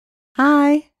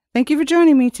Hi, thank you for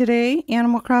joining me today.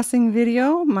 Animal Crossing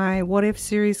video. My What If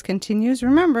series continues.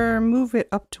 Remember, move it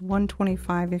up to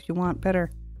 125 if you want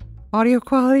better audio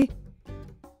quality.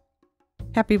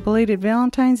 Happy belated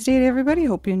Valentine's Day to everybody.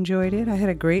 Hope you enjoyed it. I had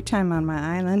a great time on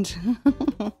my island.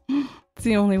 It's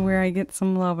the only where I get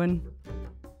some loving.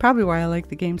 Probably why I like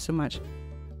the game so much.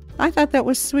 I thought that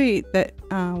was sweet that,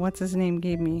 what's his name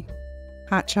gave me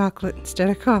hot chocolate instead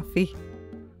of coffee.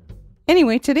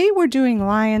 Anyway, today we're doing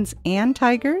lions and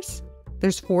tigers.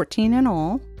 There's 14 in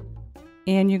all.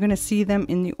 And you're going to see them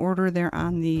in the order they're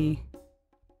on the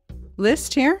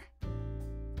list here.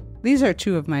 These are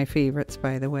two of my favorites,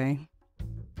 by the way.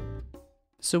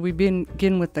 So we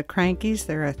begin with the crankies.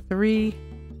 There are 3,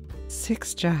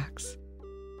 6 jocks,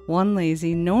 1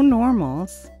 lazy, no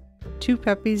normals, 2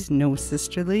 peppies, no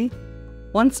sisterly,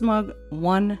 1 smug,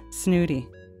 1 snooty,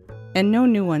 and no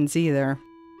new ones either.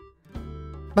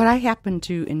 But I happen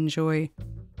to enjoy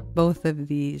both of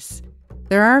these.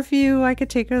 There are a few I could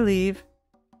take or leave,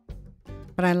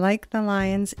 but I like the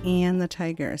lions and the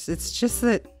tigers. It's just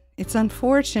that it's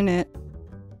unfortunate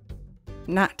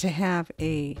not to have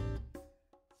a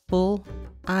full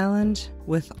island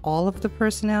with all of the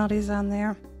personalities on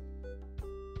there,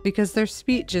 because their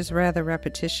speech is rather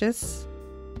repetitious.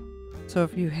 So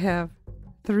if you have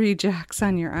 3 jocks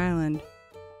on your island,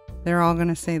 they're all going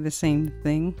to say the same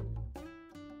thing.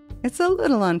 It's a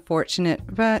little unfortunate,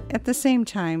 but at the same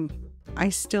time, I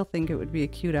still think it would be a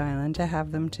cute island to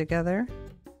have them together.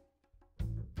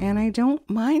 And I don't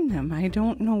mind them. I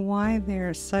don't know why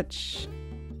they're such...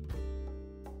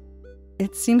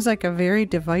 It seems like a very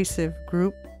divisive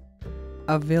group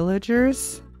of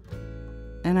villagers,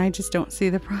 and I just don't see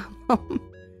the problem.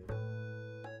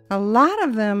 A lot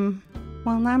of them,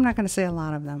 well, I'm not going to say a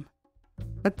lot of them,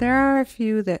 but there are a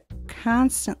few that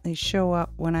constantly show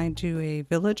up when I do a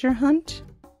villager hunt.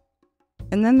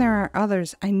 And then there are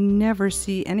others I never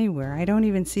see anywhere. I don't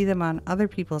even see them on other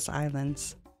people's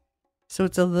islands. So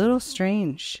it's a little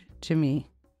strange to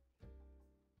me.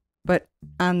 But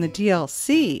on the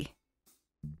DLC,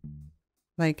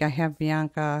 like I have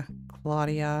Bianca,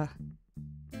 Claudia,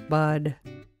 Bud.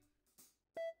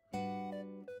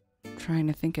 I'm trying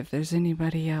to think if there's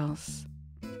anybody else.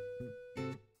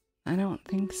 I don't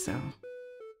think so.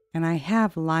 And I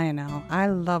have Lionel. I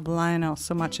love Lionel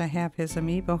so much I have his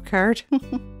amiibo card.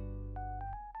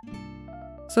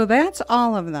 So that's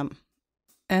all of them.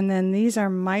 And then these are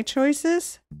my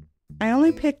choices. I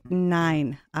only picked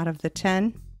 9 out of the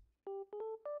 10.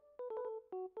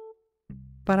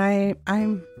 But I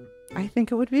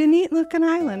think it would be a neat looking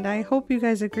island. I hope you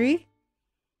guys agree.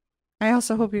 I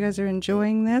also hope you guys are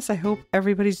enjoying this. I hope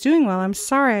everybody's doing well. I'm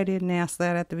sorry I didn't ask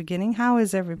that at the beginning. How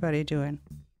is everybody doing?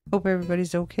 Hope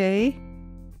everybody's okay.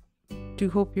 Do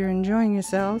hope you're enjoying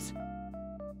yourselves.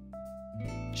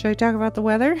 Should I talk about the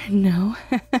weather? No.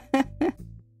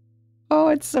 Oh,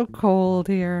 it's so cold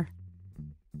here.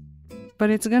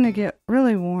 But it's going to get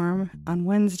really warm on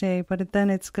Wednesday, but then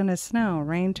it's going to snow.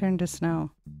 Rain turned to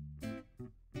snow.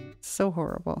 So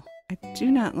horrible. I do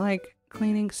not like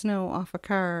cleaning snow off a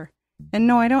car. And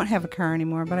no, I don't have a car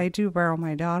anymore, but I do borrow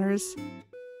my daughter's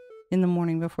in the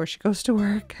morning before she goes to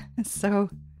work. So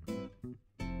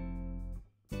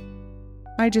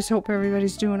I just hope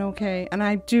everybody's doing okay. And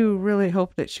I do really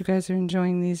hope that you guys are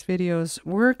enjoying these videos.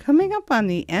 We're coming up on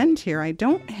the end here. I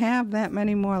don't have that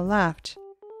many more left.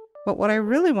 But what I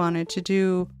really wanted to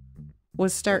do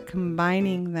was start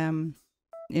combining them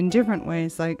in different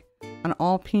ways, like an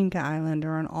all pink island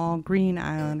or an all green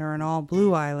island or an all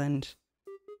blue island,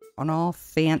 an all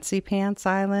fancy pants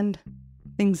island,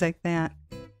 things like that.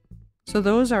 So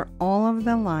those are all of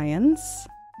the lions.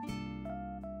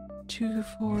 2,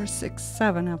 4, 6,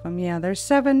 7 of them. Yeah, there's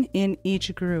 7 in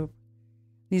each group.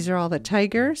 These are all the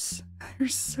tigers. They're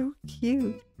so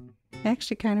cute. I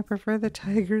actually kind of prefer the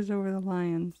tigers over the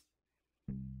lions.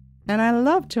 And I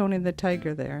love Tony the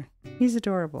tiger there. He's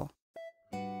adorable.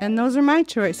 And those are my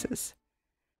choices.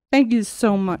 Thank you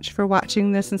so much for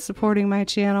watching this and supporting my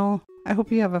channel. I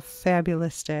hope you have a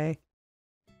fabulous day.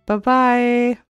 Bye-bye.